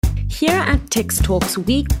Here at Tex Talks,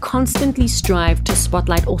 we constantly strive to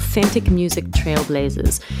spotlight authentic music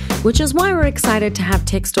trailblazers, which is why we're excited to have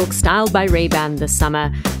Tex Talks styled by Ray-Ban this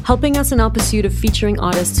summer, helping us in our pursuit of featuring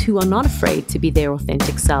artists who are not afraid to be their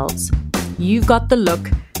authentic selves. You've got the look,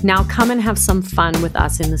 now come and have some fun with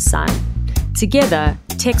us in the sun. Together,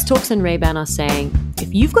 Tex Talks and Ray-Ban are saying,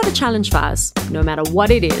 if you've got a challenge for us, no matter what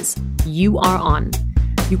it is, you are on.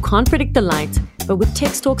 You can't predict the light, but with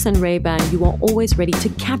Tex Talks and Ray-Ban, you are always ready to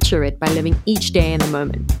capture it by living each day in the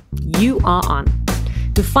moment. You are on.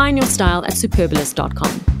 Define your style at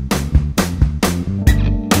superbalist.com.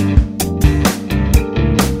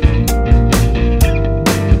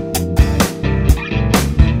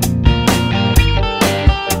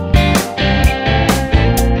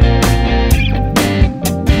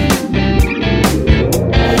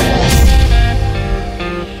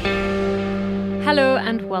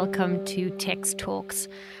 Welcome to Tex Talks.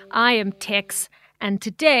 I am Tex, and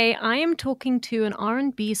today I am talking to an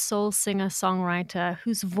R&B soul singer-songwriter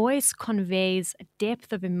whose voice conveys a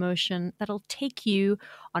depth of emotion that'll take you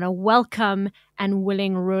on a welcome and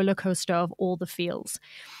willing roller coaster of all the feels.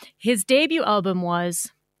 His debut album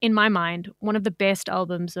was, in my mind, one of the best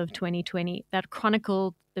albums of 2020 that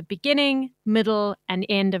chronicled the beginning, middle, and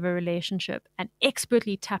end of a relationship and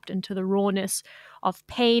expertly tapped into the rawness of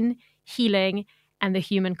pain, healing, and the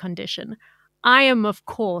human condition. I am, of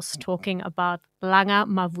course, talking about Langa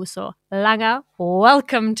Mavuso. Langa,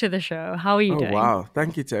 welcome to the show. How are you doing? Oh, wow.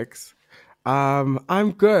 Thank you, Tex.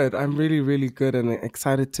 I'm good. I'm really, really good and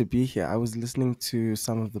excited to be here. I was listening to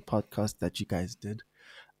some of the podcasts that you guys did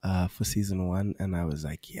for season 1, and I was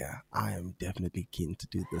like, yeah, I am definitely keen to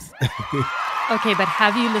do this. Okay, but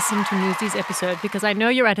have you listened to Muzi's episode? Because I know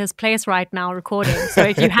you're at his place right now recording. So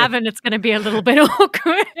if you haven't, it's going to be a little bit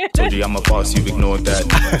awkward. Told you I'm a boss, you've ignored that.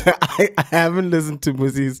 I haven't listened to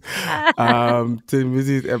Muzi's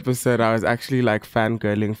episode. I was actually like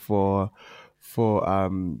fangirling for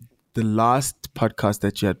the last podcast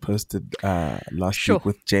that you had posted last week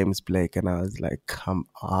with James Blake, and I was like, come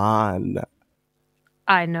on.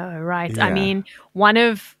 I know, right? Yeah. I mean, one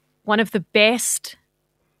of the best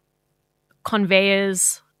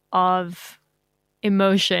conveyors of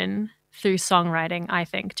emotion through songwriting, I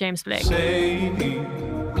think, James Blake. Say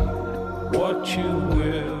what you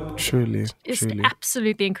will. Truly. It's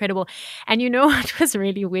absolutely incredible. And you know what was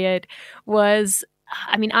really weird was,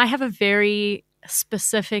 I mean, I have a very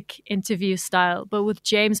specific interview style, but with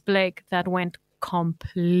James Blake, that went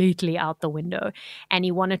completely out the window. And he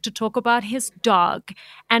wanted to talk about his dog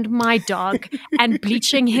and my dog and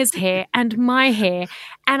bleaching his hair and my hair.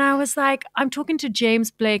 And I was like, I'm talking to James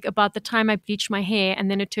Blake about the time I bleached my hair and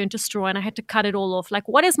then it turned to straw and I had to cut it all off. Like,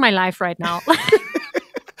 what is my life right now?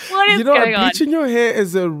 What is going on? Bleaching your hair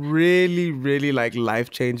is a really, really like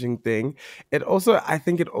life-changing thing. It also, I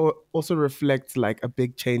think, it also reflects like a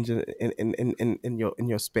big change in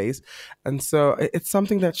your space, and so it's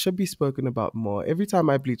something that should be spoken about more. Every time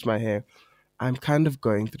I bleach my hair, I'm kind of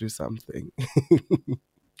going through something.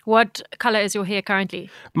 What color is your hair currently?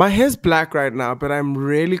 My hair's black right now, but I'm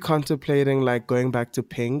really contemplating like going back to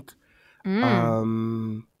pink.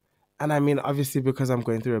 And I mean, obviously, because I'm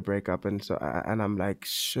going through a breakup, and I'm like,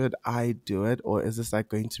 should I do it, or is this like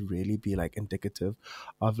going to really be like indicative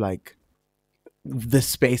of like the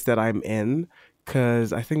space that I'm in?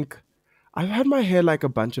 Because I think I've had my hair like a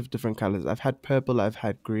bunch of different colors. I've had purple, I've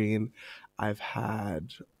had green, I've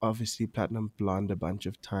had obviously platinum blonde a bunch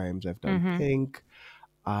of times. I've done pink,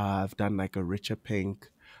 I've done like a richer pink,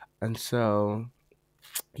 and so.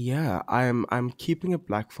 Yeah, I'm keeping it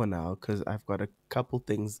black for now because I've got a couple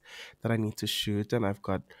things that I need to shoot and I've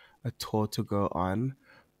got a tour to go on.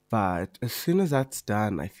 But as soon as that's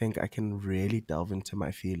done, I think I can really delve into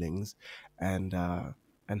my feelings and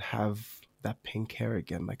have that pink hair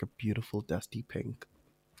again, like a beautiful dusty pink.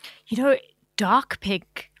 You know, dark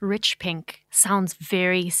pink, rich pink sounds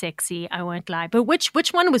very sexy, I won't lie. But which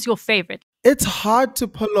one was your favorite? It's hard to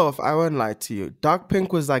pull off, I won't lie to you. Dark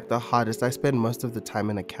pink was like the hardest. I spent most of the time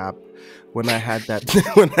in a cab when I had that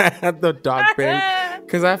when I had the dark pink.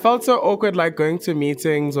 Because I felt so awkward like going to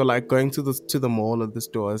meetings or like going to the mall or the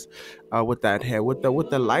stores with that hair. With the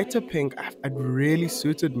lighter pink, it really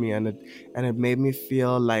suited me and it made me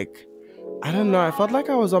feel like, I don't know, I felt like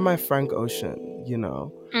I was on my Frank Ocean, you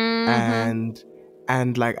know?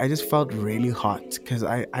 And like I just felt really hot because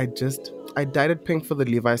I dyed it pink for the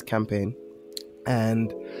Levi's campaign.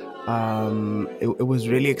 And it was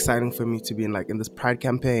really exciting for me to be in this pride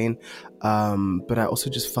campaign, but I also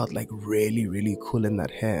just felt like really, really cool in that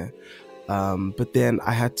hair. But then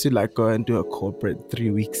I had to go and do a corporate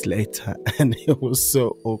 3 weeks later, and it was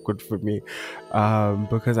so awkward for me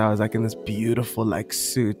because I was in this beautiful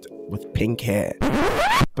suit with pink hair.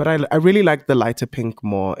 But I really like the lighter pink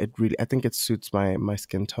more. I think it suits my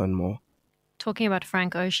skin tone more. Talking about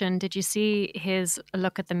Frank Ocean, did you see his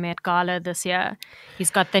look at the Met Gala this year?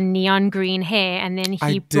 He's got the neon green hair, and then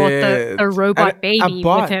I he brought did. the robot And a baby with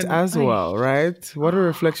bot him. as well, right? What a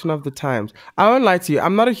reflection of the times. I won't lie to you.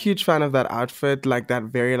 I'm not a huge fan of that outfit, like that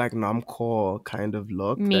very like normcore kind of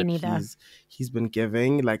look Me that neither. he's been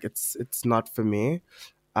giving. Like it's not for me.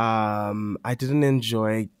 I didn't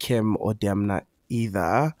enjoy Kim or Demna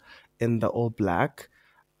either in the all black.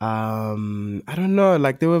 I don't know.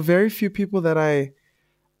 Like there were very few people that I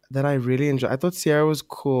really enjoyed. I thought Sierra was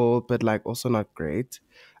cool, but like also not great.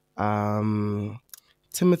 Um,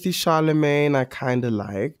 Timothy Charlemagne, I kind of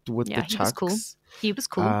liked with the Yeah, he was cool. chucks. He was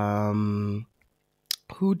cool.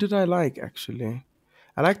 Who did I like actually?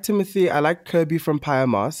 I like Timothy. I like Kirby from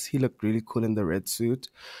Pyamos. He looked really cool in the red suit.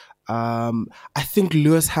 I think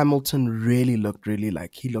Lewis Hamilton really looked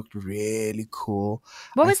he looked really cool.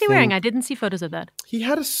 What I was he wearing? think I didn't see photos of that. he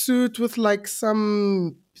had a suit with like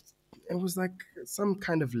it was like some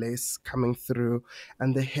kind of lace coming through,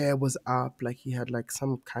 and the hair was up. Like he had like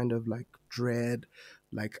some kind of like dread,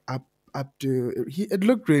 like up to it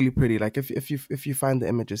looked really pretty. Like if you find the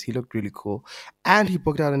images, he looked really cool, and he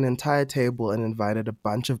booked out an entire table and invited a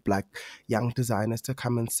bunch of black young designers to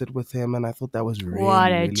come and sit with him, and I thought that was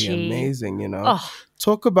What really a really G. amazing. Oh,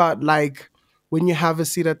 Talk about like when you have a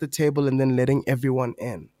seat at the table and then letting everyone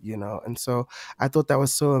in, and so I thought that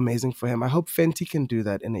was so amazing for him. I hope Fenty can do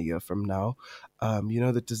that in a year from now.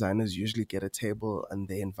 The designers usually get a table and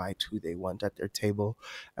they invite who they want at their table.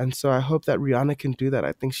 And so I hope that Rihanna can do that.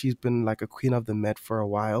 I think she's been like a queen of the Met for a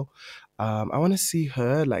while. I want to see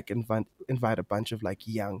her like invite a bunch of like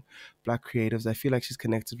young black creatives. I feel like she's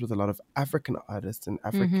connected with a lot of African artists and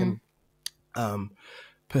African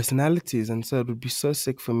personalities, and so it would be so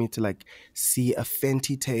sick for me to like see a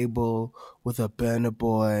Fenty table with a Burna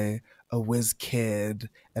Boy, a Wizkid,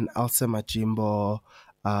 an Elsa Majimbo,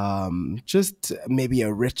 just maybe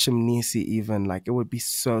a Rich Mnisi even. Like it would be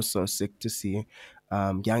so sick to see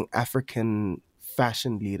young African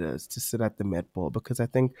fashion leaders to sit at the Met Ball, because I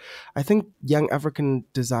think young African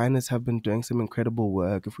designers have been doing some incredible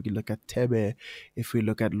work. If we look at Tebe, if we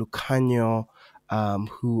look at Lucanio,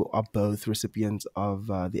 who are both recipients of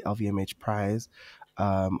the LVMH prize.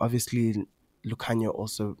 Obviously, Lucanio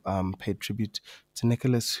also paid tribute to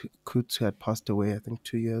Nicholas Coots, who had passed away, I think,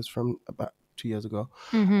 about 2 years ago.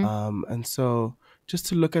 And so just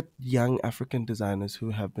to look at young African designers who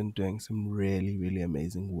have been doing some really, really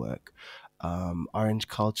amazing work. Orange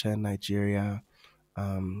Culture in Nigeria.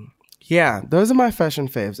 Yeah, those are my fashion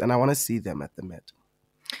faves, and I want to see them at the Met.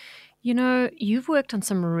 You've worked on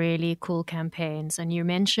some really cool campaigns, and you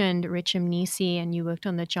mentioned Rich Mnisi, and you worked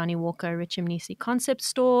on the Johnny Walker Rich Mnisi concept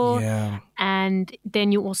store. Yeah. And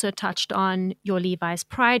then you also touched on your Levi's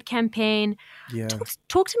Pride campaign. Yeah.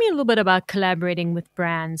 Talk to me a little bit about collaborating with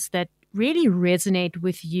brands that really resonate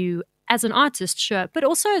with you as an artist, sure, but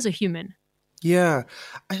also as a human. Yeah,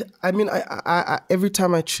 I mean, I every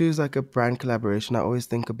time I choose like a brand collaboration, I always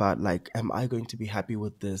think about like, am I going to be happy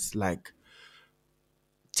with this like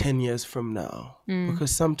 10 years from now?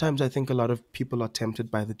 Because sometimes I think a lot of people are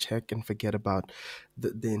tempted by the check and forget about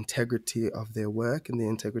the integrity of their work and the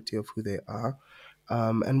integrity of who they are.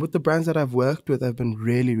 And with the brands that I've worked with, I've been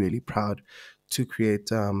really, really proud to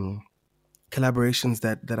create collaborations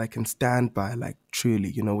that I can stand by, like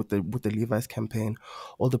truly, with the Levi's campaign.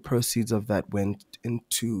 All the proceeds of that went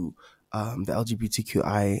into the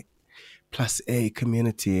LGBTQI plus A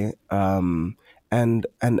community. And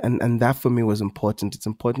that for me was important. It's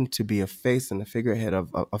important to be a face and a figurehead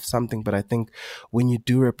of something. But I think when you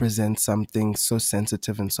do represent something so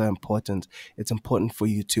sensitive and so important, it's important for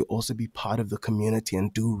you to also be part of the community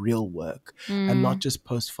and do real work and not just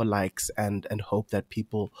post for likes and hope that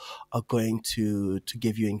people are going to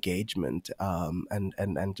give you engagement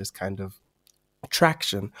and just kind of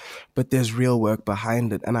traction, but there's real work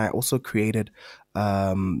behind it. And I also created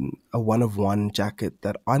a one-of-one jacket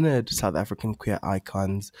that honored South African queer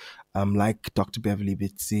icons like Dr. Beverly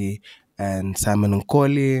Bitsi and Simon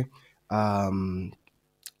Nkoli,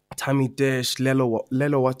 Tammy Dish,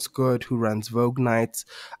 Lelo What's Good, who runs Vogue Nights.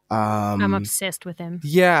 I'm obsessed with him.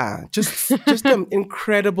 Yeah, just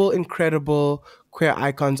incredible queer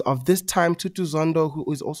icons of this time. Tutu Zondo,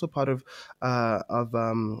 who is also part of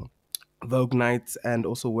Vogue Nights and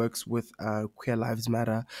also works with Queer Lives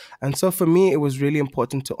Matter. And so for me, it was really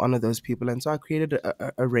important to honor those people. And so I created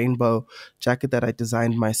a rainbow jacket that I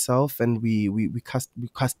designed myself, and we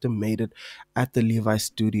custom made it at the Levi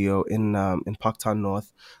studio in Parktown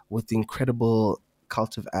North with the incredible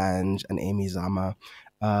Cult of Ange and Amy Zama.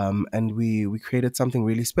 and we created something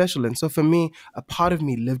really special. And so for me, a part of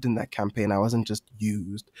me lived in that campaign. I wasn't just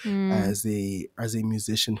used as a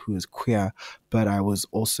musician who is queer, but I was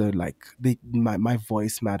also like my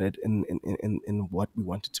voice mattered in what we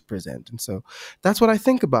wanted to present. And so that's what I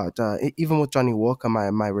think about. Even with Johnny Walker,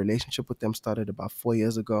 my relationship with them started about 4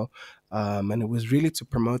 years ago, and it was really to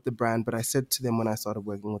promote the brand. But I said to them when I started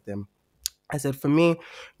working with them, I said, for me,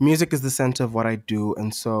 music is the center of what I do.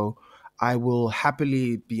 And so I will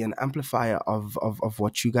happily be an amplifier of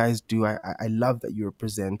what you guys do. I love that you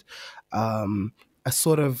represent a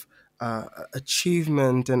sort of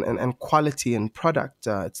achievement and quality and product.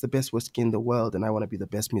 It's the best whiskey in the world, and I want to be the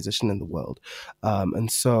best musician in the world.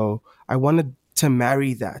 And so I wanted to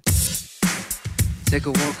marry that. Take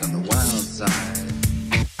a walk on the wild side.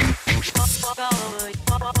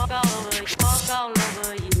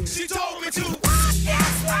 She told me to.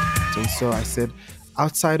 And so I said,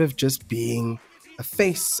 outside of just being a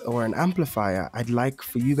face or an amplifier, I'd like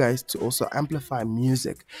for you guys to also amplify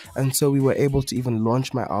music. And so we were able to even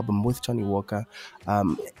launch my album with Johnny Walker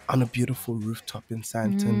on a beautiful rooftop in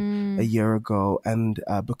Sandton a year ago. And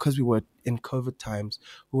because we were in COVID times,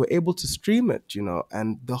 we were able to stream it,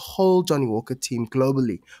 and the whole Johnny Walker team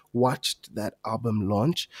globally watched that album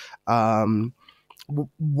launch.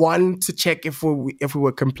 One, to check if we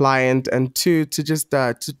were compliant, and two, to just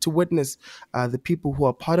to witness the people who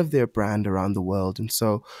are part of their brand around the world. And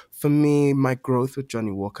so for me, my growth with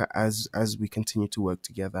Johnny Walker as we continue to work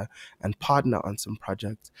together and partner on some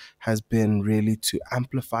projects has been really to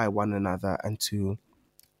amplify one another and to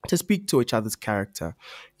speak to each other's character.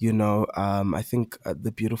 I think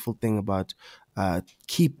the beautiful thing about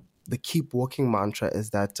the keep walking mantra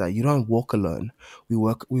is that you don't walk alone. We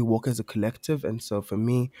walk as a collective. And so for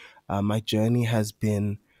me, my journey has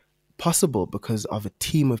been possible because of a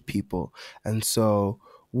team of people. And so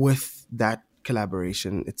with that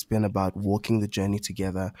collaboration, it's been about walking the journey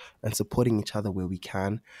together and supporting each other where we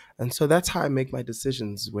can. And so that's how I make my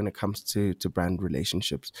decisions when it comes to brand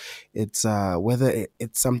relationships. It's whether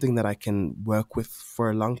it's something that I can work with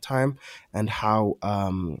for a long time, and how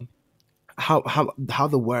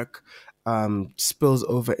the work spills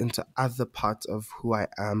over into other parts of who I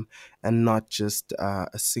am, and not just a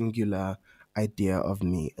singular idea of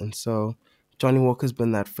me. And so Johnny Walker's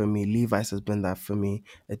been that for me. Levi's has been that for me.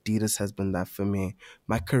 Adidas has been that for me.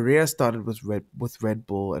 My career started with Red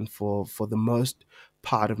Bull, and for the most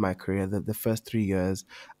part of my career, the first 3 years,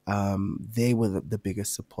 they were the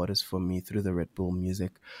biggest supporters for me through the Red Bull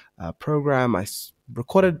Music program. I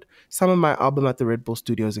recorded some of my album at the Red Bull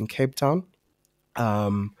Studios in Cape Town.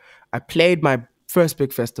 I played my first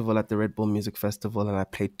big festival at the Red Bull Music Festival, and I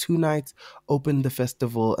played 2 nights, opened the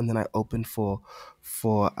festival, and then I opened for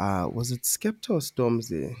was it Skepta or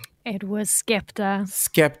Stormzy? It was Skepta.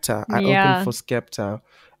 Skepta. I opened for Skepta.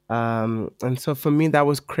 And so for me, that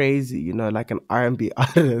was crazy, like an R&B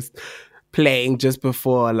artist playing just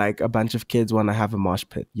before like a bunch of kids want to have a mosh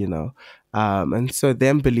pit, and so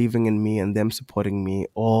them believing in me and them supporting me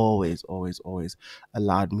always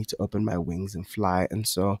allowed me to open my wings and fly. And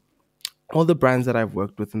so all the brands that I've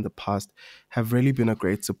worked with in the past have really been a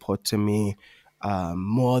great support to me,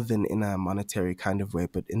 more than in a monetary kind of way,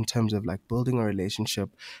 but in terms of like building a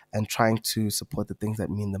relationship and trying to support the things that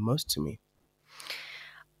mean the most to me.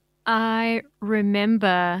 I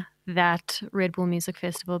remember that Red Bull Music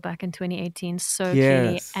Festival back in 2018 so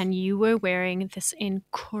clearly, and you were wearing this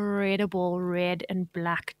incredible red and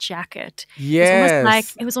black jacket.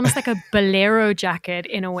 Yes, it was almost like a bolero jacket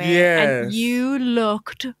in a way. Yes. And you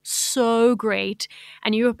looked so great,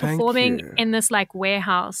 and you were performing in this like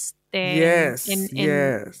warehouse there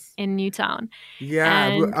in Newtown.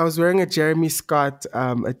 I was wearing a Jeremy Scott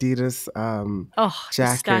Adidas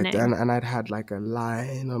jacket, stunning. and I'd had like a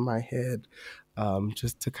line on my head,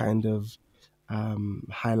 just to kind of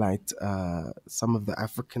highlight some of the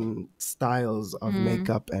African styles of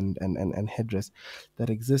makeup and headdress that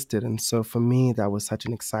existed. And so for me, that was such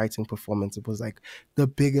an exciting performance. It was like the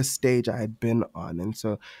biggest stage I had been on. And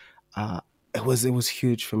so it was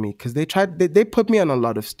huge for me, because they put me on a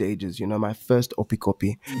lot of stages. My first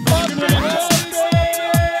Opikopi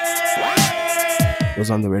was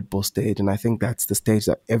on the Red Bull stage, and I think that's the stage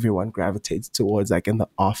that everyone gravitates towards, like in the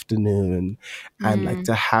afternoon, and like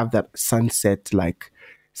to have that sunset like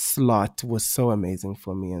slot was so amazing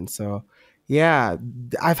for me. And so yeah,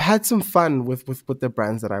 I've had some fun with the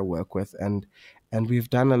brands that I work with, and we've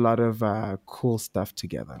done a lot of cool stuff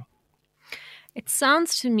together. It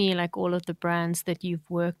sounds to me like all of the brands that you've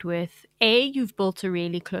worked with, A, you've built a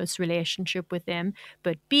really close relationship with them,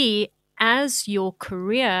 but B, as your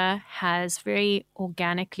career has very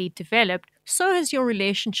organically developed, so has your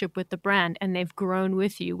relationship with the brand, and they've grown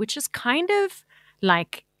with you, which is kind of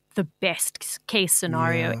like the best case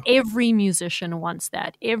scenario. Yeah. Every musician wants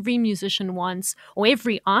that. Every musician wants, or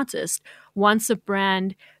every artist wants a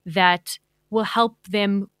brand that will help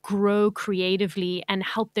them grow creatively and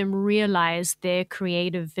help them realize their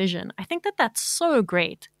creative vision. I think that that's so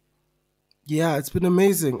great. Yeah, it's been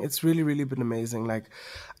amazing. It's really, really been amazing. Like,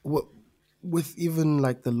 with even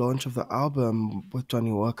like the launch of the album with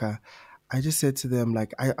Johnny Walker, I just said to them,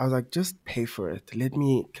 like, I was like, just pay for it. Let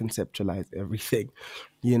me conceptualize everything,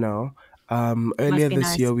 you know. Must Earlier be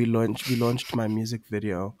this nice. year, we launched my music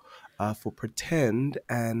video for Pretend,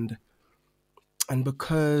 and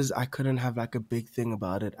because I couldn't have like a big thing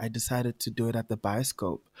about it, I decided to do it at the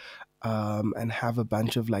Bioscope, and have a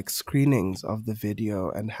bunch of like screenings of the video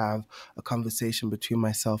and have a conversation between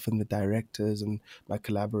myself and the directors and my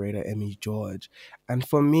collaborator, Emmy George. And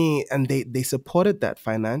for me, and they supported that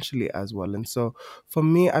financially as well. And so for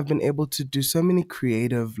me, I've been able to do so many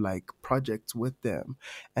creative like projects with them.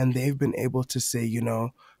 And they've been able to say, you know,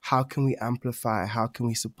 how can we amplify? How can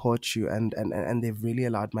we support you? And they've really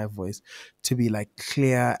allowed my voice to be like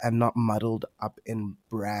clear and not muddled up in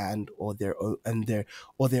brand or their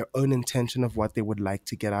own intention of what they would like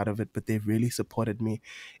to get out of it, but they've really supported me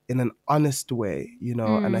in an honest way, you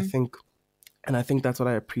know. And I think that's what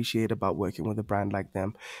I appreciate about working with a brand like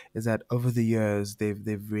them, is that over the years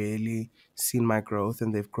they've really seen my growth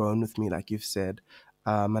and they've grown with me, like you've said.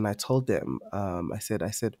 And I told them, I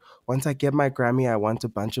said, once I get my Grammy, I want a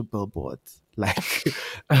bunch of billboards. Like,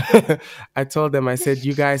 I told them, I said,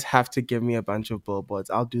 you guys have to give me a bunch of billboards.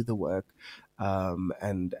 I'll do the work,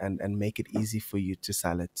 and make it easy for you to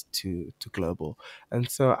sell it to global. And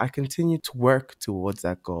so I continue to work towards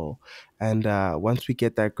that goal. And once we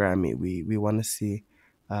get that Grammy, we want to see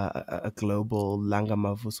a global Langa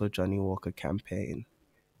Mavuso Johnny Walker campaign.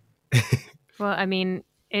 Well, I mean,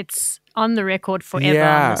 it's on the record forever on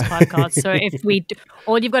Yeah. this podcast. So if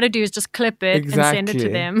all you've got to do is just clip it and send it to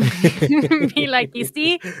Exactly. them. Be like, you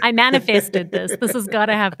see, I manifested this. This has got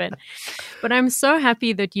to happen. But I'm so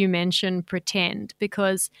happy that you mentioned Pretend,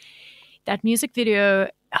 because that music video,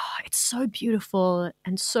 it's so beautiful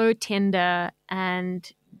and so tender. And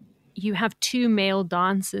you have two male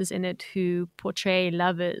dancers in it who portray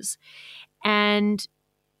lovers. And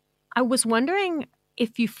I was wondering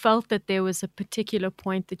if you felt that there was a particular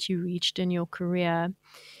point that you reached in your career,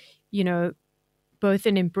 you know, both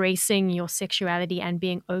in embracing your sexuality and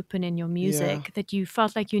being open in your music, that you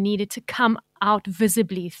felt like you needed to come out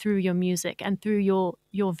visibly through your music and through your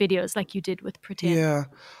videos, like you did with Pretend. Yeah.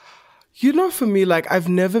 You know, for me, like, I've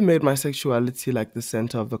never made my sexuality like the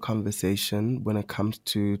center of the conversation when it comes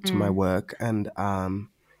to my work. And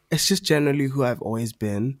it's just generally who I've always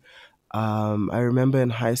been. I remember in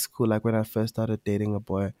high school, like when I first started dating a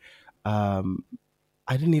boy, um,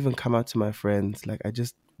 I didn't even come out to my friends. Like, I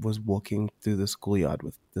just was walking through the schoolyard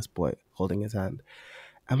with this boy holding his hand.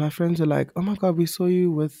 And my friends were like, "Oh my God, we saw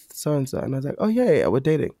you with so and so." And I was like, "Oh, yeah, yeah, we're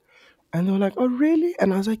dating." And they were like, "Oh, really?"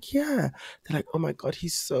 And I was like, "Yeah." They're like, "Oh my God,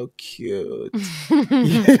 he's so cute."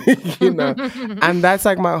 You know. And that's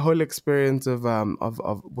like my whole experience of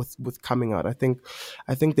with coming out. I think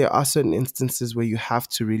there are certain instances where you have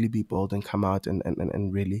to really be bold and come out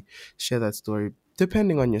and really share that story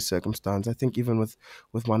depending on your circumstance. I think even with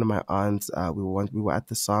one of my aunts, we were at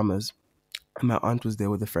the Summers. And my aunt was there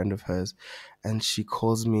with a friend of hers, and she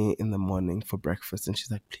calls me in the morning for breakfast, and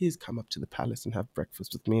she's like, "Please come up to the palace and have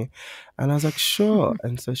breakfast with me." And I was like, "Sure."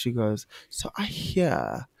 And so she goes, "So I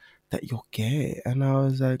hear that you're gay." And I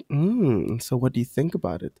was like, "So what do you think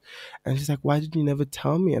about it?" And she's like, "Why did you never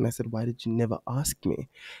tell me?" And I said, "Why did you never ask me?"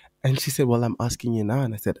 And she said, "Well, I'm asking you now."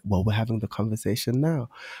 And I said, "Well, we're having the conversation now."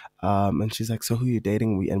 And she's like, "So who are you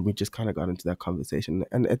dating?" We just kind of got into that conversation.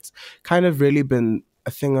 And it's kind of really been a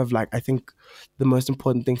thing of like, I think the most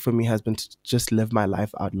important thing for me has been to just live my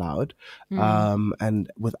life out loud,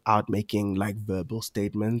 and without making like verbal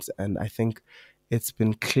statements. And I think it's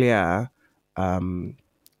been clear,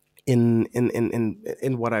 in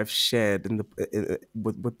what I've shared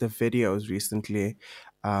with the videos recently,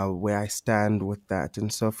 where I stand with that.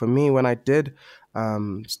 And so for me, when I did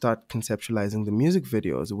start conceptualizing the music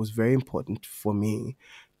videos, it was very important for me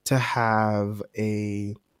to have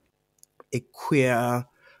a queer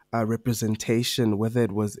representation, whether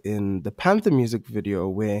it was in the Panther music video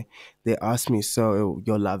where they asked me, "So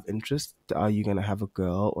your love interest, are you going to have a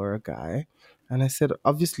girl or a guy?" And I said,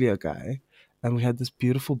 "Obviously a guy." And we had this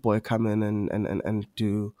beautiful boy come in and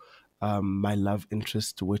do my love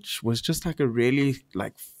interest, which was just like a really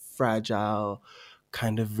like fragile,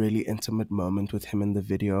 kind of really intimate moment with him in the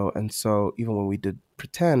video. And so even when we did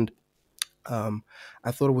Pretend,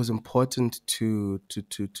 I thought it was important to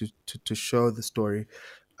show the story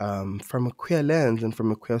from a queer lens and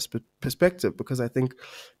from a queer perspective, because I think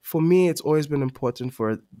for me it's always been important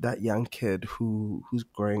for that young kid who's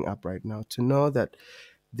growing up right now to know that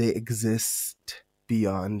they exist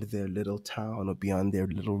beyond their little town or beyond their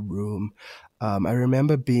little room. I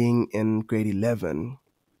remember being in grade 11,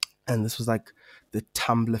 and this was like the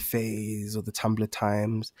Tumblr phase or the Tumblr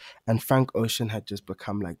times, and Frank Ocean had just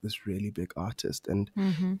become like this really big artist, and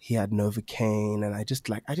he had Novocaine, and I just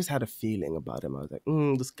had a feeling about him. I was like,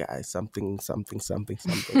 this guy is something,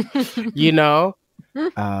 you know.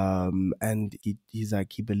 And he's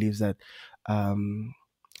like, he believes that.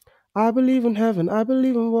 I believe in heaven, I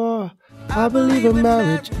believe in war, I believe in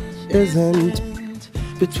marriage isn't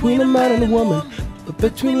between a man and a woman, but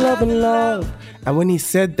between love and love. And when he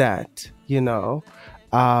said that,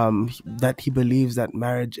 that he believes that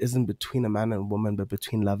marriage isn't between a man and a woman, but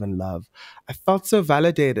between love and love, I felt so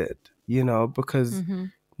validated, because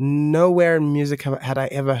nowhere in music had I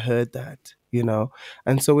ever heard that,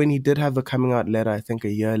 And so when he did have the coming out letter, I think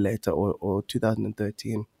a year later or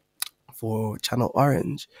 2013 for Channel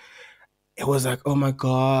Orange, it was like, oh my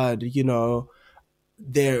God,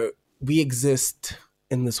 we exist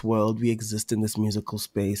in this world. We exist in this musical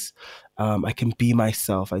space. I can be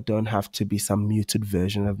myself. I don't have to be some muted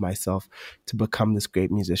version of myself to become this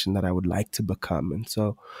great musician that I would like to become. And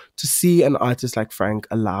so to see an artist like Frank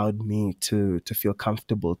allowed me to feel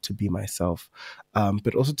comfortable to be myself,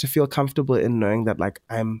 but also to feel comfortable in knowing that like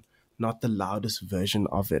I'm not the loudest version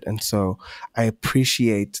of it. And so I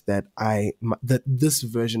appreciate that that this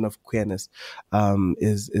version of queerness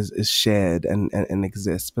is shared and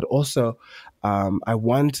exists. But also I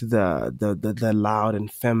want the loud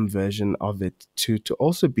and femme version of it to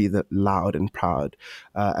also be the loud and proud,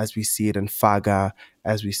 as we see it in Faga,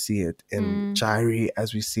 as we see it in Jairi,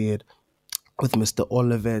 as we see it with Mr.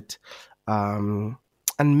 Olivet, and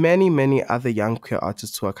many, many other young queer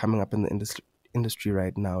artists who are coming up in the industry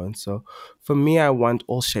right now. And so for me, I want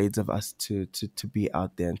all shades of us to be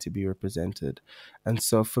out there and to be represented. And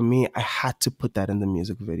so for me, I had to put that in the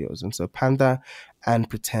music videos. And so Panda and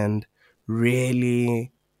Pretend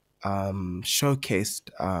really showcased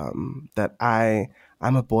that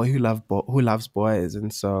I'm a boy who loves boys.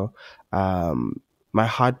 And so my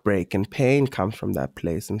heartbreak and pain comes from that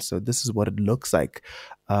place. And so this is what it looks like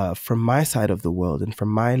from my side of the world and from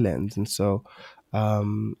my lens. And so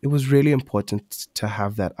it was really important to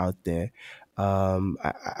have that out there.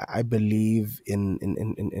 I believe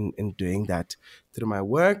in doing that through my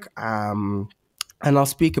work, and I'll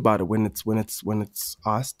speak about it when it's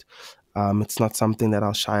asked. It's not something that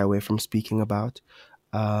I'll shy away from speaking about.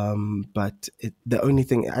 But the only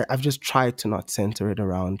thing I've just tried to not center it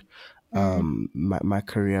around my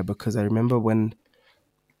career, because I remember when.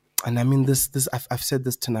 And I mean, I've said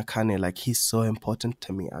this to Nakane, like he's so important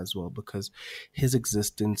to me as well, because his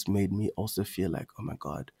existence made me also feel like, oh my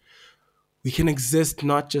God, we can exist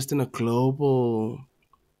not just in a global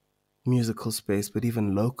musical space, but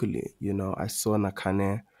even locally. I saw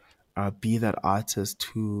Nakane be that artist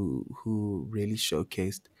who really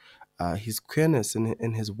showcased his queerness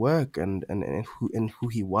in his work and who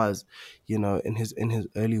he was, in his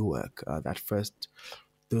early work.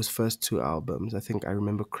 Those first two albums. I think I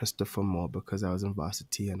remember Christopher more because I was in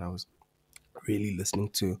varsity and I was really listening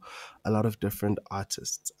to a lot of different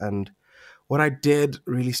artists. And what I did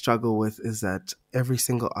really struggle with is that every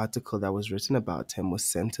single article that was written about him was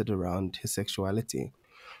centered around his sexuality.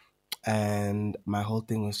 And my whole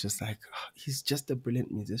thing was just like, he's just a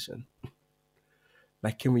brilliant musician.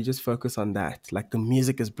 Like, can we just focus on that? Like, the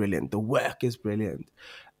music is brilliant. The work is brilliant.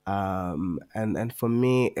 And for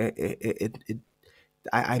me,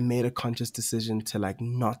 I made a conscious decision to like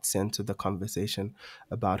not center the conversation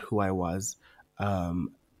about who I was,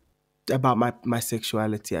 about my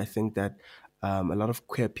sexuality. I think that a lot of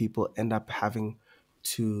queer people end up having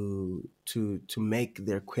to make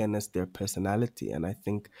their queerness their personality, and I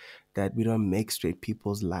think that we don't make straight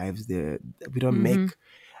people's lives we don't make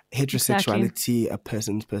heterosexuality a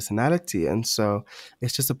person's personality, and so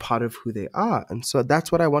it's just a part of who they are. And so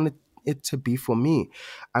that's what I wanted it to be for me.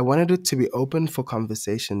 I wanted it to be open for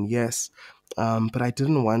conversation, yes, but I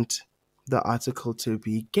didn't want the article to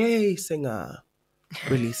be gay singer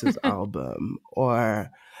releases album, or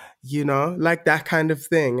like that kind of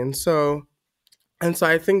thing. And so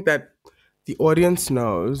I think that the audience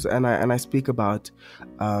knows, and I speak about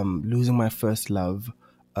losing my first love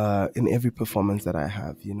in every performance that I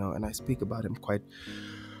have, and I speak about him quite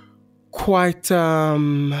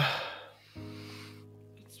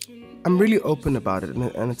I'm really open about it,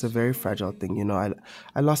 and it's a very fragile thing. You know,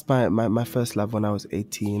 I lost my first love when I was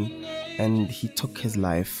 18, and he took his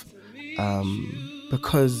life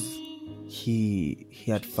because he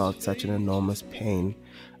had felt such an enormous pain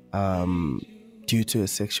um, due to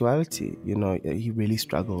his sexuality. You know, he really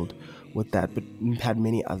struggled with that, but had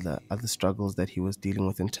many other struggles that he was dealing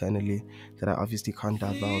with internally that I obviously can't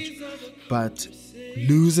divulge. But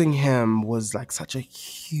losing him was like such a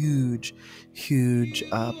huge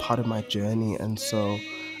part of my journey, and so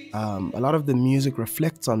a lot of the music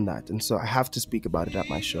reflects on that, and so I have to speak about it at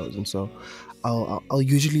my shows, and so I'll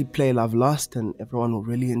usually play Love Lost, and everyone will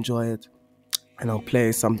really enjoy it, and I'll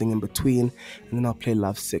play something in between, and then I'll play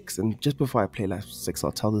Love Six. And just before I play Love Six,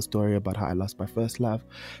 I'll tell the story about how I lost my first love,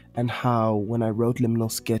 and how when I wrote Liminal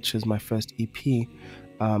Sketches, my first EP,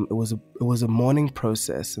 it was a mourning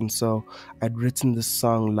process, and so I'd written this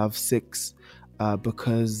song Love Six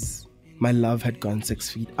because my love had gone 6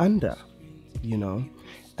 feet under, you know.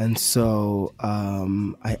 And so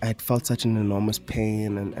I'd felt such an enormous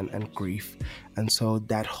pain and grief. And so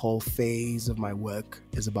that whole phase of my work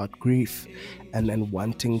is about grief and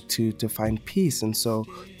wanting to find peace. And so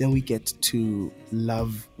then we get to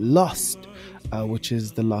Love Lost, which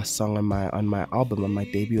is the last song on my album, on my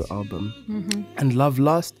debut album. Mm-hmm. And Love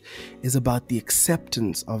Lost is about the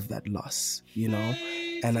acceptance of that loss, you know.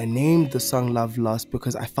 And I named the song Love Lost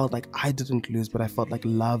because I felt like I didn't lose, but I felt like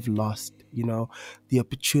love lost, you know, the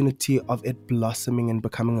opportunity of it blossoming and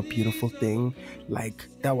becoming a beautiful thing. Like,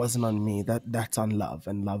 that wasn't on me, that's on love,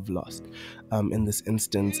 and love lost in this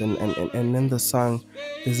instance. And in the song,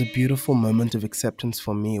 there's a beautiful moment of acceptance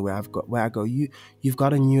for me where I go, you've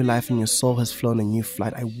got a new life and your soul has flown a new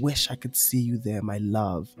flight. I wish I could see you there, my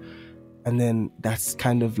love. And then that's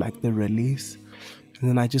kind of like the release. And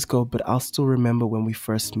then I just go, but I'll still remember when we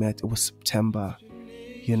first met. It was September.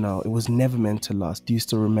 You know, it was never meant to last. Do you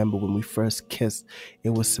still remember when we first kissed? It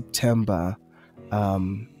was September.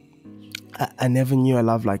 I never knew a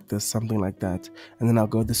love like this, something like that. And then I'll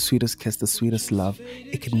go, the sweetest kiss, the sweetest love.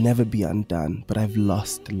 It could never be undone, but I've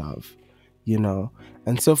lost love, you know.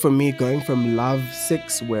 And so for me, going from Love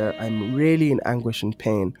Six, where I'm really in anguish and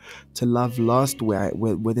pain, to Love Lost, where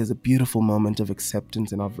there's a beautiful moment of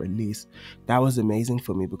acceptance and of release, that was amazing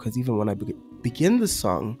for me, because even when I begin the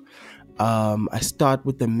song, I start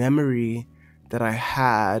with the memory that I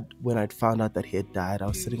had when I'd found out that he had died. I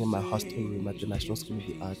was sitting in my hostel room at the National School of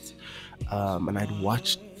the Arts, and I'd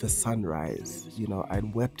watched the sunrise. You know,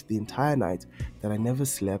 I'd wept the entire night, that I never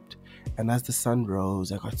slept. And as the sun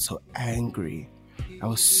rose, I got so angry. I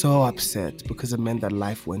was so upset because it meant that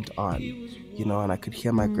life went on, you know, and I could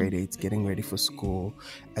hear my grade 8s getting ready for school.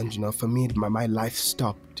 And, you know, for me, my life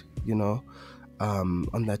stopped, you know,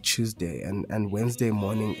 on that Tuesday. And Wednesday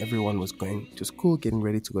morning, everyone was going to school, getting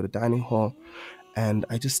ready to go to dining hall. And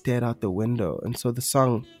I just stared out the window. And so the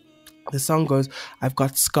song goes, I've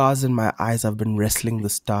got scars in my eyes, I've been wrestling the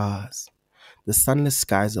stars. The sunless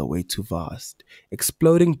skies are way too vast.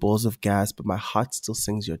 Exploding balls of gas, but my heart still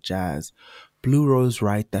sings your jazz. Blue Rose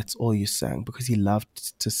Wright, that's all you sang, because he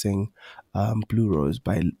loved to sing Blue Rose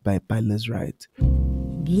by Liz Wright.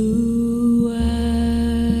 Blue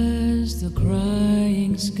as the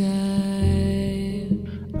crying sky.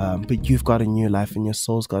 But you've got a new life and your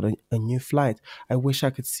soul's got a new flight. I wish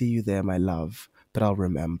I could see you there, my love, but I'll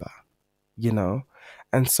remember, you know?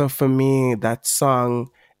 And so for me, that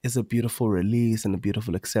song is a beautiful release and a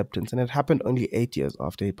beautiful acceptance. And it happened only 8 years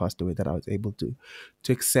after he passed away that I was able to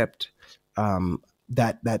accept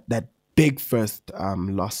that big first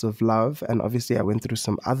loss of love. And obviously I went through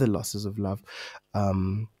some other losses of love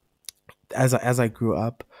as I grew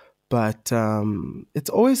up. But it's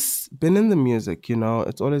always been in the music, you know.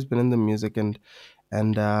 It's always been in the music, and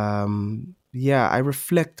yeah, I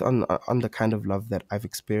reflect on the kind of love that I've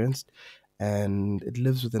experienced, and it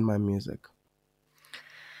lives within my music.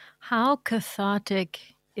 How cathartic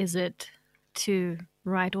is it to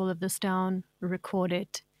write all of this down, record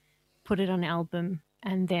it, put it on an album,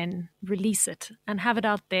 and then release it and have it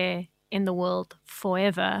out there in the world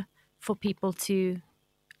forever for people to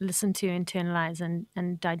listen to, internalize,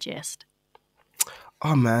 and digest?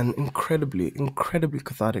 Oh man, incredibly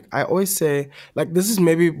cathartic. I always say, like, this is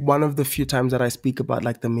maybe one of the few times that I speak about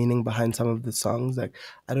like the meaning behind some of the songs. Like,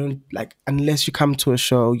 I don't, like, unless you come to a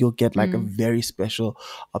show, you'll get like a very special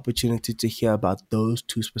opportunity to hear about those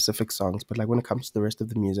two specific songs. But like when it comes to the rest of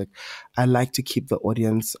the music, I like to keep the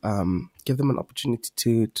audience, give them an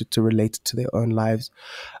opportunity to relate to their own lives.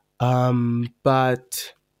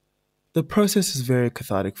 But the process is very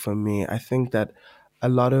cathartic for me. I think that a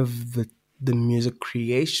lot of the music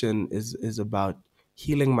creation is about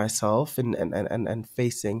healing myself and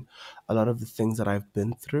facing a lot of the things that I've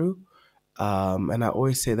been through. And I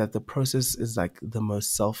always say that the process is like the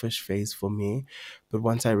most selfish phase for me, but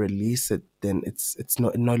once I release it, then it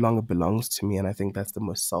no longer belongs to me. And I think that's the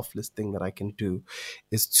most selfless thing that I can do,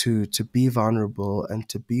 is to be vulnerable and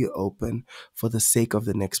to be open for the sake of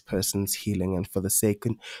the next person's healing, and for the sake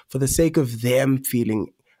of them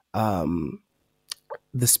feeling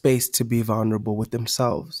the space to be vulnerable with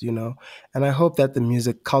themselves, you know. And I hope that the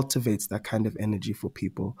music cultivates that kind of energy for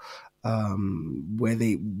people, where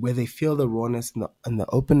they feel the rawness and the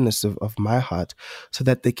openness of my heart, so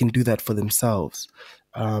that they can do that for themselves.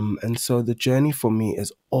 And so the journey for me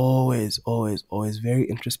is always, always, always very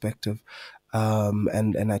introspective,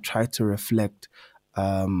 and I try to reflect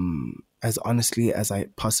as honestly as I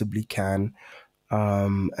possibly can.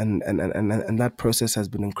 And that process has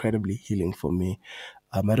been incredibly healing for me.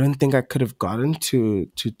 I don't think I could have gotten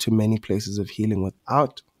to many places of healing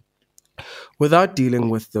without dealing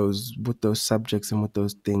with those subjects and with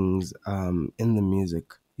those things in the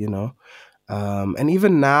music, you know. And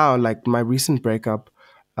even now, like my recent breakup,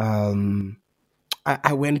 I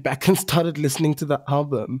went back and started listening to the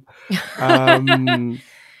album.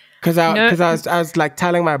 Cause No, I was like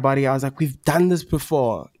telling my body, I was like, we've done this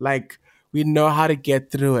before. Like we know how to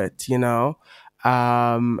get through it, you know?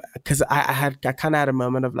 Cause I kind of had a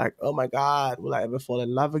moment of like, oh my God, will I ever fall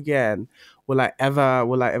in love again? Will I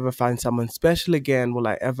ever find someone special again? Will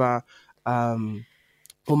I ever,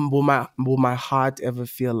 will my heart ever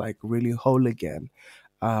feel like really whole again?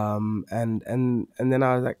 And then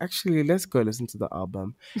I was like, actually, let's go listen to the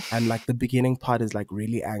album. And like the beginning part is like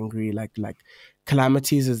really angry, like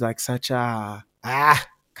Calamities is like such a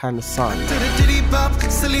kind of song. Diddy bop,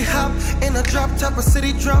 silly hop, in a drop top, a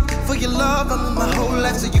city drop for your love. I'm in my whole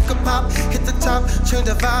life so you can pop, hit the top, change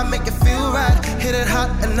the vibe, make it feel right, hit it hot,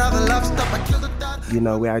 another love stop, I kill the dot. You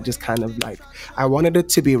know, where I just kind of like, I wanted it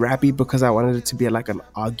to be rappy because I wanted it to be like an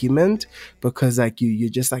argument, because like you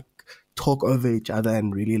just like talk over each other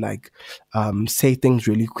and really like say things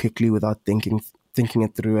really quickly without thinking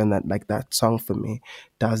it through, and that song for me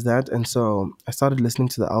does that. And so I started listening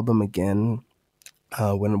to the album again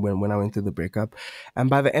when I went through the breakup, and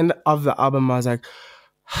by the end of the album I was like,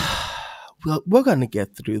 we're gonna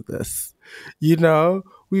get through this, you know,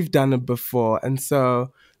 we've done it before. And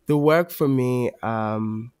so the work for me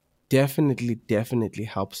definitely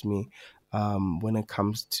helps me when it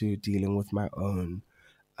comes to dealing with my own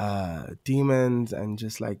demons and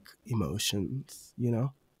just like emotions, you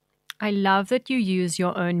know. I love that you use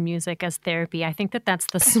your own music as therapy. I think that that's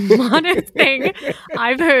the smartest thing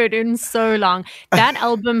I've heard in so long. That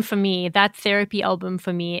album for me, that therapy album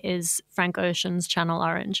for me, is Frank Ocean's Channel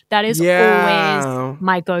Orange. That is Yeah. always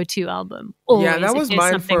my go-to album. Always. Yeah, that if was there's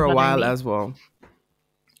mine something for a bothering while me. as well.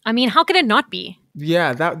 I mean, how could it not be?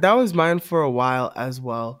 Yeah, that was mine for a while as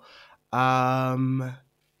well. That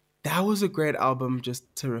was a great album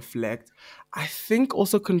just to reflect. I think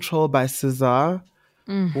also Control by Cesar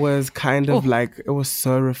was kind of Oh. like, it was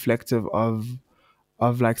so reflective of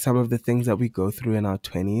like some of the things that we go through in our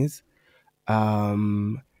 20s.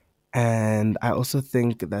 And I also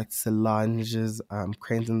think that Solange's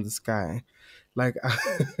Cranes in the Sky, like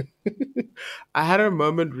I had a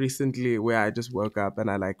moment recently where I just woke up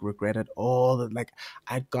and I like regretted all the, like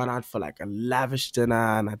I'd gone out for like a lavish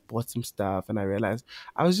dinner and I bought some stuff, and I realized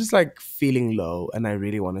I was just like feeling low and I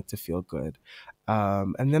really wanted to feel good.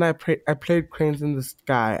 And then I played Cranes in the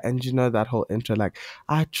Sky, and you know that whole intro, like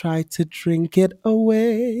I tried to drink it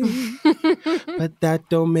away, but that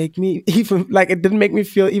don't make me even, like, it didn't make me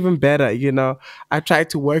feel even better, you know. I tried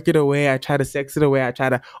to work it away, I tried to sex it away, I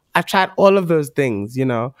tried all of those things, you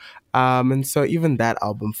know. And so even that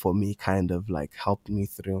album for me kind of like helped me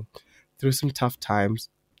through some tough times.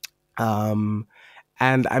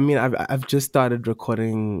 And I mean, I've just started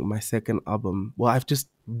recording my second album. Well, I've just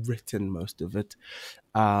written most of it.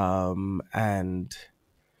 And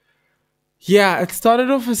yeah, it started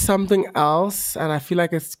off as something else, and I feel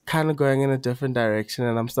like it's kind of going in a different direction.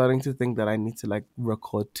 And I'm starting to think that I need to like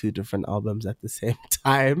record 2 different albums at the same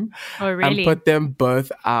time Oh, and really? put them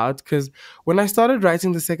both out. Because when I started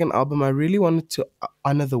writing the second album, I really wanted to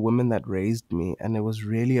honor the women that raised me, and it was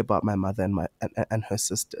really about my mother and her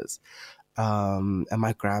sisters, and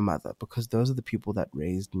my grandmother, because those are the people that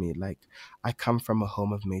raised me. Like, I come from a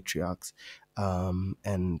home of matriarchs,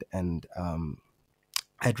 and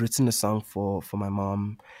I'd written a song for my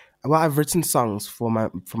mom. Well, I've written songs for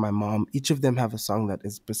my mom. Each of them have a song that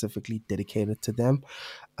is specifically dedicated to them.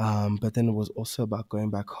 But then it was also about going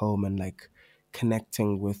back home and like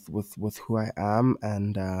connecting with who I am,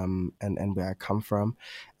 and where I come from.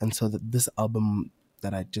 And so this album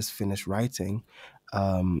that I just finished writing,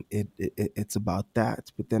 it's about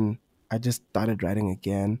that. But then I just started writing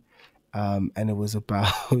again, and it was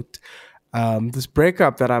about this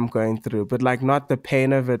breakup that I'm going through, but like not the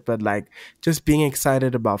pain of it, but like just being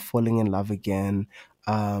excited about falling in love again,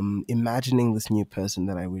 imagining this new person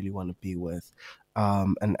that I really want to be with,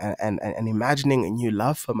 and imagining a new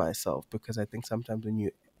love for myself, because I think sometimes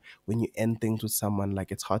when you end things with someone,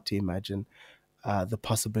 like it's hard to imagine the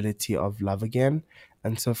possibility of love again.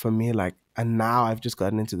 And so for me, like, and now I've just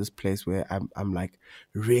gotten into this place where I'm like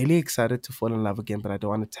really excited to fall in love again, but I don't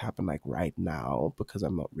want it to happen like right now because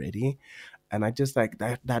I'm not ready. And I just like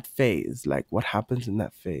that phase, like what happens in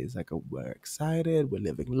that phase, like we're excited, we're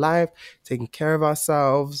living life, taking care of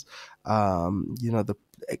ourselves, the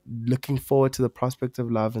looking forward to the prospect of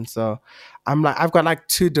love. And so I'm like, I've got like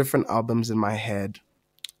two different albums in my head.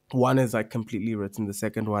 One is like completely written. The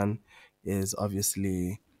second one is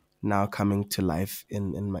obviously now coming to life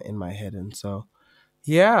in my head. And so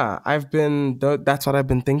yeah, that's what I've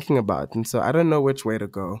been thinking about. And so I don't know which way to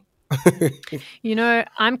go.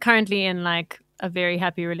 I'm currently in like a very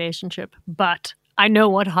happy relationship, but I know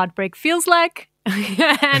what heartbreak feels like.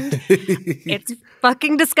 And it's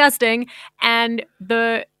fucking disgusting. And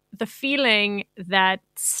the feeling that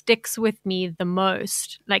sticks with me the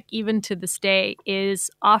most, like even to this day,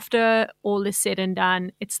 is after all is said and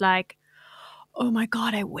done, it's like, oh my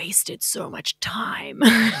God, I wasted so much time.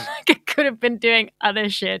 Like I could have been doing other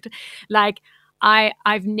shit. Like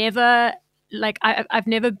I've never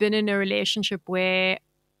been in a relationship where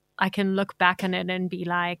I can look back on it and be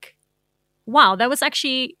like, wow, that was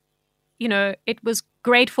actually, it was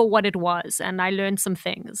great for what it was. And I learned some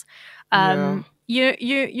things. Yeah.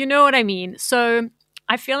 You know what I mean? So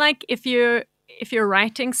I feel like if you're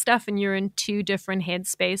writing stuff and you're in two different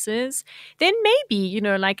headspaces, then maybe,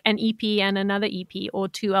 like an EP and another EP or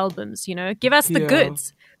two albums, give us the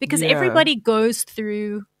goods, because everybody goes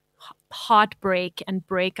through heartbreak and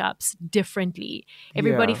breakups differently.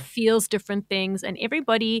 Everybody feels different things, and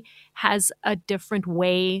everybody has a different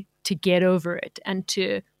way to get over it and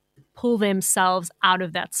to pull themselves out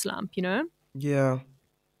of that slump, Yeah,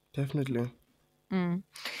 definitely.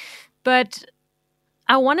 But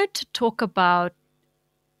I wanted to talk about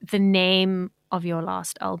the name of your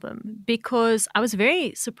last album, because I was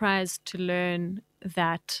very surprised to learn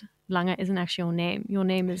that Langa isn't actually your name. Your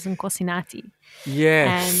name is Nkosinathi.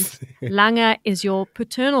 Yes. And Langa is your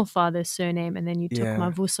paternal father's surname, and then you took Yeah.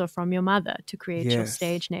 Mavuso from your mother to create your Yes.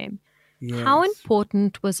 stage name. Yes. How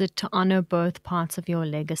important was it to honor both parts of your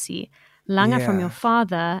legacy? Langa from Yeah. your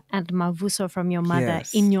father and Mavuso from your mother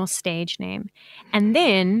Yes. in your stage name. And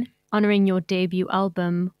then honoring your debut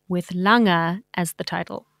album with Langa as the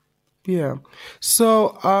title. Yeah.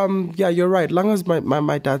 So, you're right. Langa's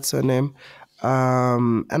my dad's surname.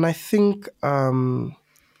 And I think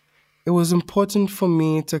it was important for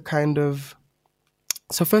me to kind of.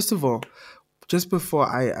 So first of all, just before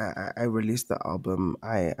I released the album,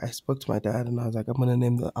 I spoke to my dad and I was like, I'm gonna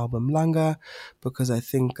name the album Langa, because I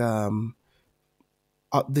think the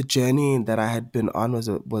journey that I had been on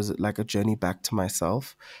was like a journey back to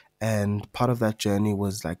myself. And part of that journey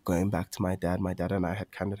was like going back to my dad. My dad and I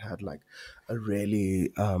had kind of had like a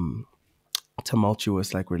really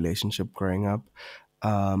tumultuous like relationship growing up.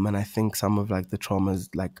 And I think some of like the traumas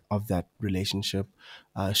like of that relationship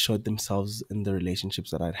showed themselves in the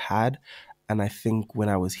relationships that I'd had. And I think when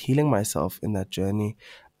I was healing myself in that journey,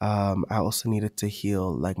 I also needed to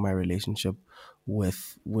heal like my relationship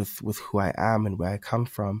with who I am and where I come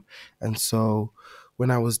from. And so when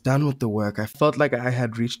I was done with the work, I felt like I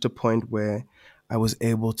had reached a point where I was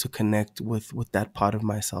able to connect with that part of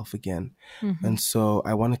myself again. And so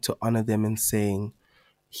I wanted to honor them in saying,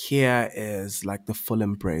 here is like the full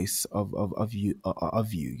embrace of you,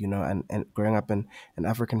 and growing up in an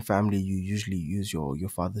African family, you usually use your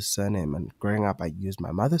father's surname, and growing up I used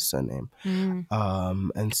my mother's surname.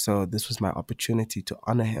 And so this was my opportunity to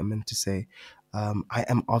honor him and to say, I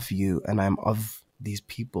am of you and I'm of these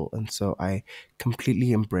people. And so I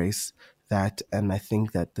completely embrace that. And I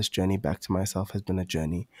think that this journey back to myself has been a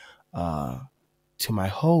journey to my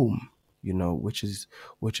home, which is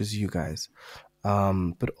you guys.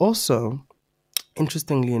 But also,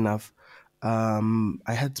 interestingly enough,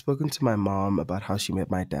 I had spoken to my mom about how she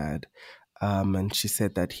met my dad. And she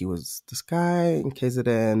said that he was this guy in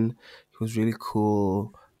KZN. He was really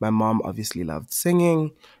cool. My mom obviously loved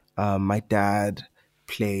singing. My dad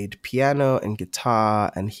played piano and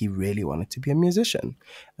guitar, and he really wanted to be a musician.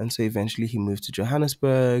 And so eventually he moved to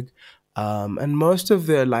Johannesburg. And most of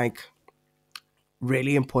the like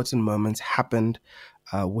really important moments happened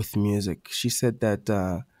with music. She said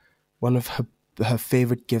that one of her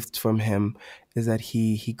favorite gifts from him is that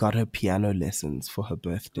he got her piano lessons for her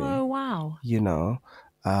birthday. Oh, wow.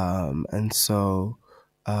 And so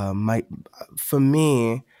my for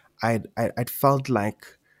me, I'd felt like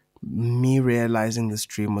me realizing this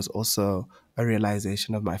dream was also a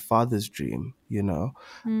realization of my father's dream, you know.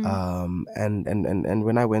 Mm. And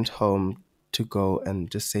when I went home to go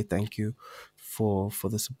and just say thank you for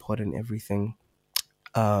the support and everything,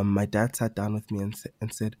 my dad sat down with me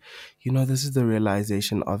and said, you know, this is the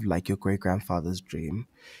realization of like your great grandfather's dream.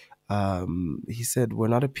 He said, we're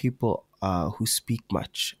not a people who speak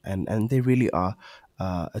much, and they really are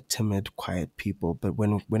a timid, quiet people. But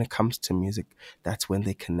when it comes to music, that's when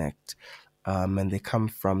they connect. And they come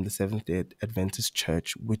from the Seventh Day Adventist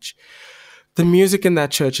Church, which the music in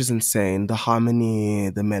that church is insane. The harmony,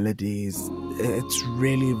 the melodies, it's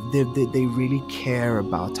really they really care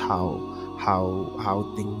about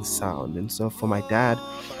how things sound. And so for my dad,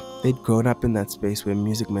 they'd grown up in that space where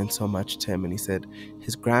music meant so much to him, and he said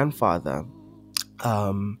his grandfather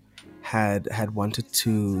um, had wanted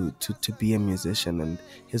to be a musician, and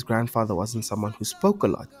his grandfather wasn't someone who spoke a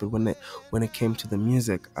lot, but when it came to the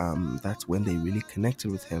music, that's when they really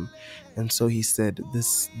connected with him. And so he said,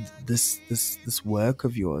 this work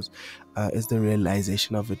of yours is the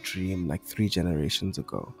realization of a dream like 3 generations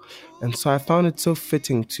ago. And so I found it so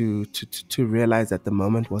fitting to realize that the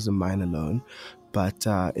moment wasn't mine alone, but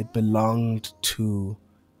it belonged to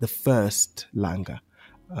the first Langa,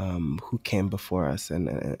 who came before us,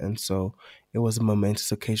 and so it was a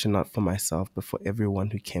momentous occasion, not for myself but for everyone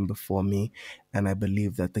who came before me. And I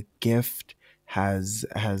believe that the gift has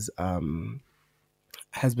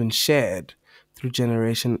been shared through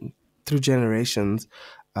generations,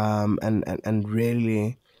 and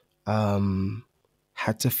really um,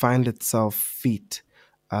 had to find itself feet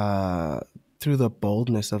uh, through the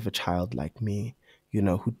boldness of a child like me, you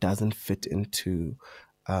know, who doesn't fit into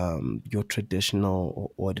your traditional or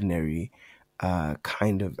ordinary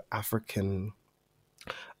kind of African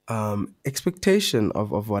expectation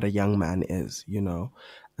of what a young man is, you know.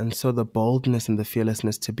 And so the boldness and the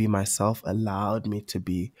fearlessness to be myself allowed me to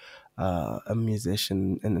be a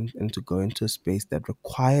musician, and to go into a space that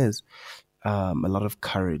requires a lot of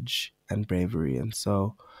courage and bravery. And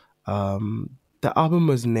so the album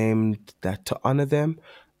was named that to honor them,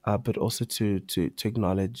 but also to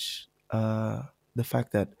acknowledge the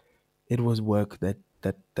fact that it was work that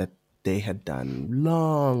they had done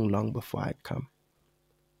long before I'd come.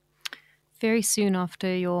 Very soon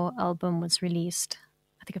after your album was released,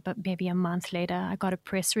 I think about maybe a month later, I got a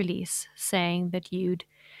press release saying that you'd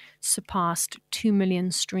surpassed 2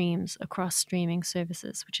 million streams across streaming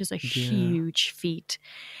services, which is a huge feat.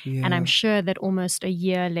 Yeah. And I'm sure that almost a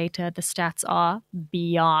year later, the stats are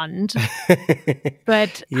beyond.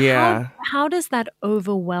 But Yeah. how does that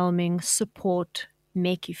overwhelming support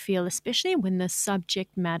make you feel, especially when the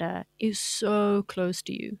subject matter is so close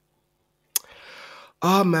to you?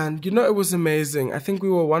 Oh man, you know, it was amazing. I think we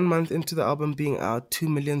were 1 month into the album being out, 2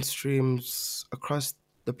 million streams across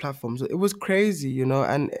the platforms. It was crazy, you know.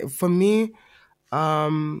 And for me,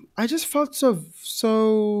 I just felt so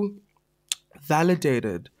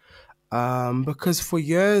validated, because for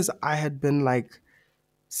years I had been like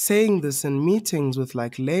saying this in meetings with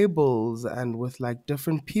like labels and with like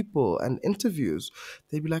different people and interviews.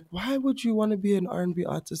 They'd be like, why would you want to be an R&B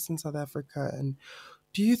artist in South Africa? And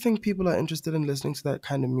do you think people are interested in listening to that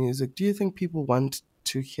kind of music? Do you think people want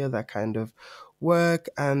to hear that kind of work?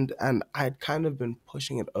 And I'd kind of been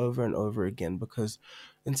pushing it over and over again, because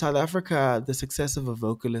in South Africa, the success of a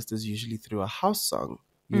vocalist is usually through a house song,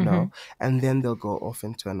 you know, and then they'll go off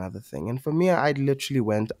into another thing. And for me, I literally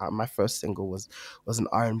went, my first single was an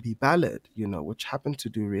R&B ballad, you know, which happened to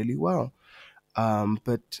do really well.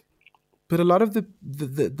 But a lot of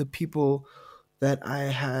the people that I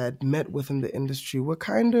had met within the industry were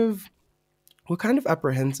kind of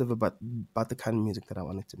apprehensive about the kind of music that I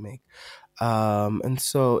wanted to make. And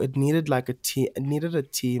so it needed like it needed a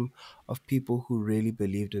team of people who really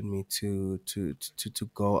believed in me to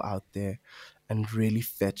go out there and really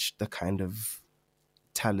fetch the kind of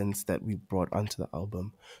talents that we brought onto the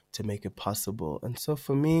album to make it possible. And so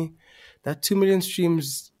for me, that 2 million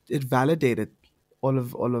streams, it validated all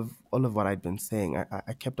of what I'd been saying.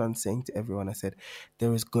 I kept on saying to everyone, I said,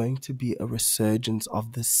 there is going to be a resurgence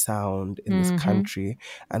of the sound in this country,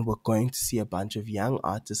 and we're going to see a bunch of young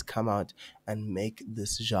artists come out and make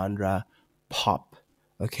this genre pop.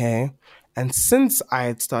 Okay? And since I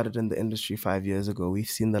had started in the industry 5 years ago, we've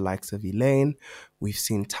seen the likes of Elaine, we've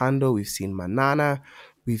seen Tando, we've seen Manana,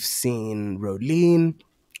 we've seen Rolene,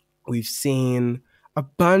 we've seen a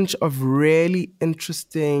bunch of really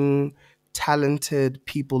interesting, talented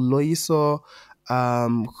people. Loiso,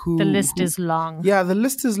 The list is long. Yeah, the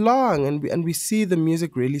list is long, and we see the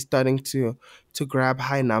music really starting to grab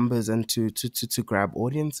high numbers and to grab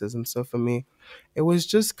audiences. And so for me, it was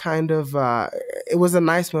just kind of it was a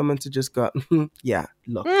nice moment to just go, yeah,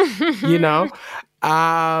 look, you know.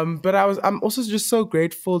 But I'm also just so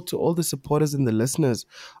grateful to all the supporters and the listeners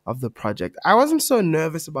of the project. I wasn't so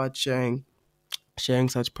nervous about sharing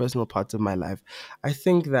such personal parts of my life. I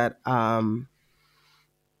think that I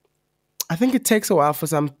think it takes a while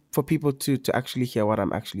for people to actually hear what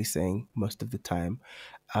I'm actually saying most of the time.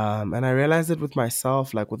 And I realized it with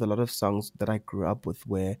myself, like with a lot of songs that I grew up with,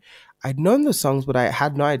 where I'd known the songs, but I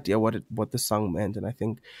had no idea what the song meant. And I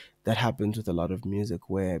think that happens with a lot of music,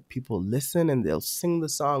 where people listen and they'll sing the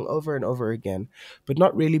song over and over again, but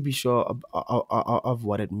not really be sure of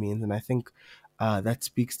what it means. And I think that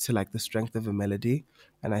speaks to like the strength of a melody.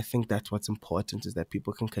 And I think that's what's important, is that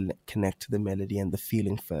people can connect to the melody and the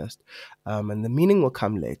feeling first, and the meaning will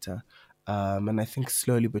come later. And I think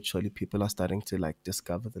slowly but surely people are starting to like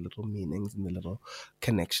discover the little meanings and the little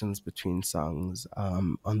connections between songs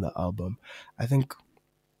on the album. I think,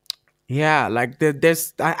 yeah, like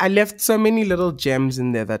I left so many little gems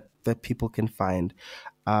in there that people can find.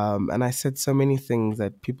 And I said so many things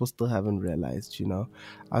that people still haven't realized, you know.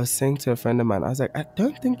 I was saying to a friend of mine, I was like, I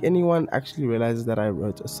don't think anyone actually realizes that I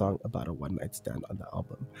wrote a song about a one-night stand on the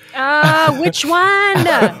album. Which one?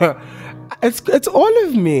 It's all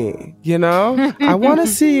of me, you know. I want to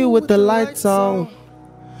see you with the lights on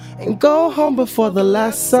and go home before the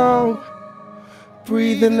last song.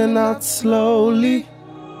 Breathe in and out slowly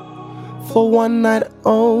for one night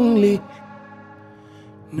only.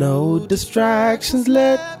 No distractions,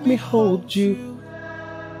 let me hold you.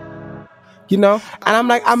 You know? And I'm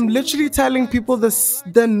like, I'm literally telling people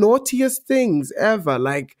the naughtiest things ever.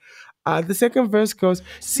 Like, the second verse goes,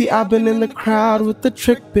 see, I've been in the crowd with the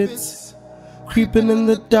trick bits, creeping in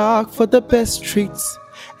the dark for the best treats.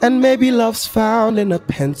 And maybe love's found in a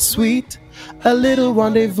pen suite, a little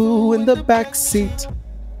rendezvous in the backseat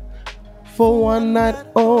for one night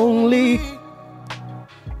only.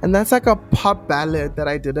 And that's like a pop ballad that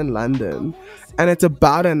I did in London. And it's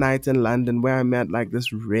about a night in London where I met like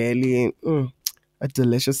this really a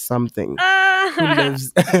delicious something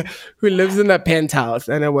who lives in a penthouse,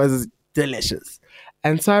 and it was delicious.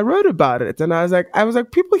 And so I wrote about it, and I was like,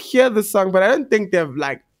 people hear the song, but I don't think they've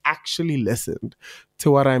like actually listened to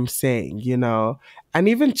what I'm saying, you know? And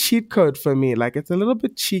even Cheat Code for me, like it's a little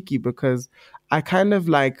bit cheeky because I kind of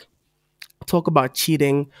like talk about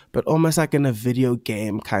cheating, but almost like in a video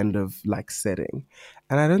game kind of like setting.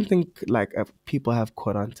 And I don't think like people have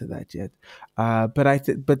caught on to that yet. But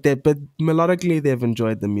melodically they've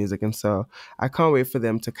enjoyed the music, and so I can't wait for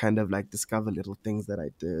them to kind of like discover little things that I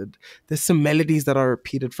did. There's some melodies that are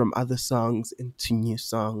repeated from other songs into new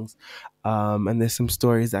songs, and there's some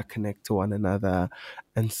stories that connect to one another,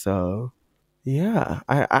 and so. Yeah,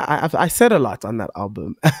 I said a lot on that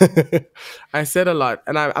album. I said a lot,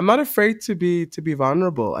 and I'm not afraid to be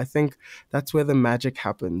vulnerable. I think that's where the magic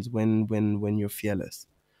happens when you're fearless.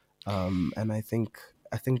 And I think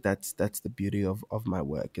that's the beauty of my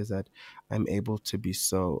work, is that I'm able to be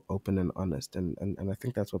so open and honest, and I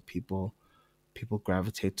think that's what people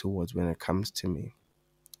gravitate towards when it comes to me,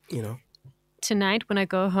 you know. Tonight when I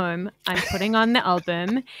go home, I'm putting on the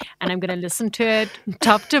album and I'm going to listen to it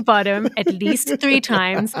top to bottom at least 3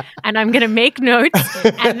 times, and I'm going to make notes.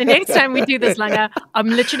 And the next time we do this, Langa, I'm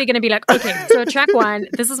literally going to be like, okay, so track 1,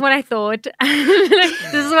 this is what I thought.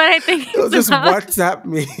 This is what I think. You'll just WhatsApp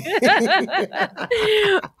me.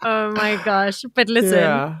 Oh my gosh. But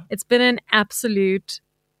listen, It's been an absolute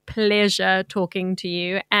pleasure talking to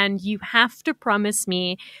you, and you have to promise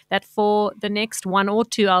me that for the next 1 or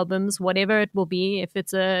 2 albums, whatever it will be, if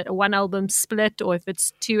it's a 1 album split or if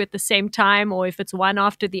it's 2 at the same time or if it's one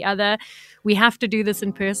after the other, we have to do this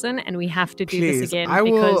in person, and we have to do this again. I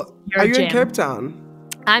will. Are you in Cape Town?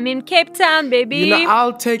 I'm in Cape Town, baby. You know,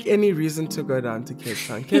 I'll take any reason to go down to Cape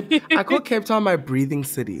Town. I call Cape Town my breathing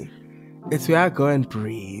city. It's where I go and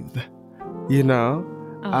breathe, you know?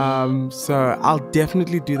 So I'll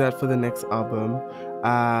definitely do that for the next album.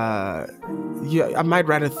 I might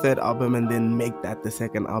write a 3rd album and then make that the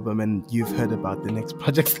 2nd album, and you've heard about the next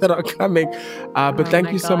projects that are coming. But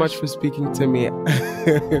thank you so much for speaking to me.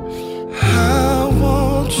 I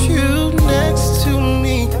want you next to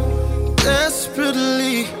me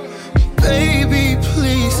desperately, baby,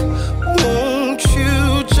 please. Won't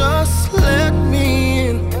you just let me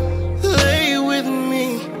in, lay with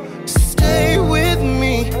me, stay with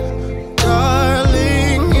me,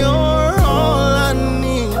 darling, you're all I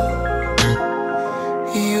need.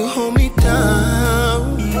 You hold me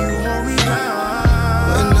down, when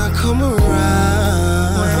I come around.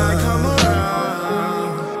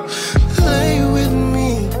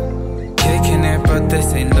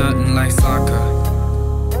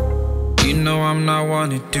 I'm not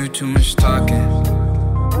one to do too much talking,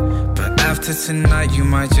 but after tonight you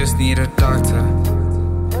might just need a doctor.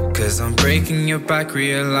 Cause I'm breaking your back,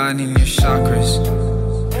 realigning your chakras.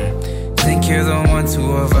 Think you're the one,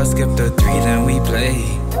 two of us skip the three, then we play.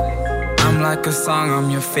 I'm like a song, I'm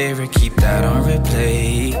your favorite, keep that on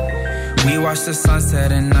replay. We watch the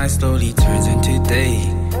sunset and night slowly turns into day.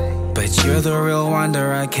 But you're the real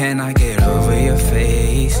wonder, I cannot get over your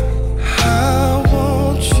face. I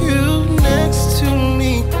want you next to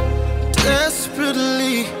me,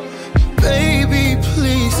 desperately. Baby,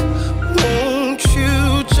 please, won't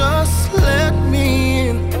you just let me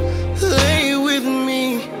in? Lay with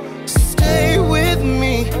me, stay with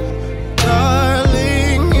me.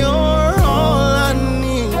 Darling, you're all I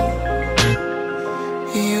need.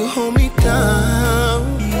 You hold me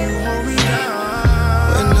down,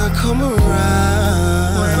 when I come around.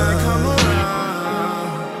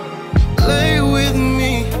 Lay with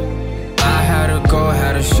me. I had to go,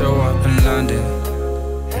 had to show up in London.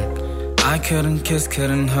 I couldn't kiss,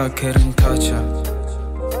 couldn't hug, couldn't touch her.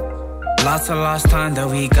 Lots of lost time that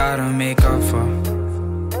we gotta make up for.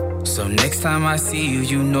 So next time I see you,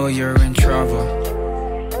 you know you're in trouble.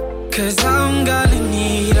 Cause I'm gonna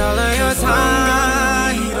need all of your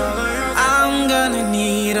time. I'm gonna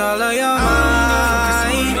need all of your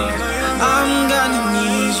mind. I'm gonna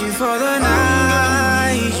need you for the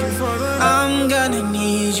night. I'm gonna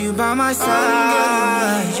need you by my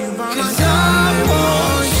side. Cause I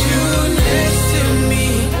want you next to me,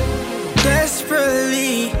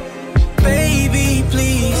 desperately. Baby,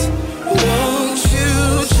 please, won't you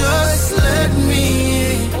just let me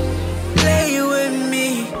in? Lay with me,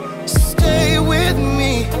 Stay with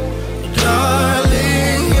me.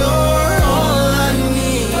 Darling, you're all I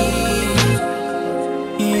need.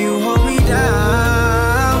 you hold me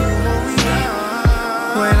down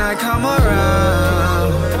when I come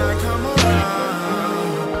around.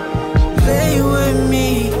 Lay with me.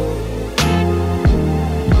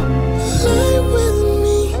 Lay with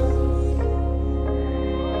me.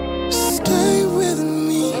 Stay with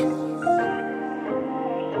me.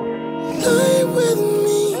 Lay with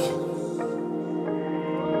me.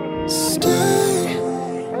 Stay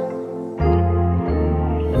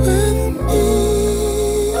with me.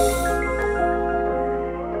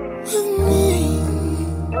 With me.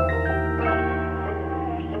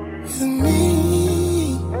 With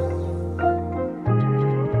me.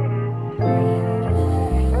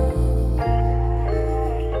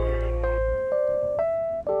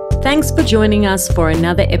 Thanks for joining us for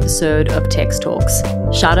another episode of Tex Talks.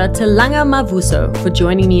 Shout out to Langa Mavuso for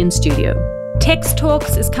joining me in studio. Tex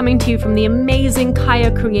Talks is coming to you from the amazing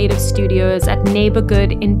Kaya Creative Studios at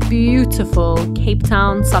Neighborhood in beautiful Cape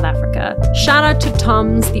Town, South Africa. Shout out to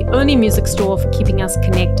Tom's, the only music store for keeping us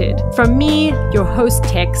connected. From me, your host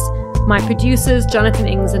Tex, my producers Jonathan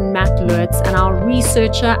Ings and Matt Lurtz, and our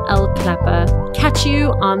researcher Elle Clapper. Catch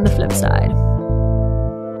you on the flip side.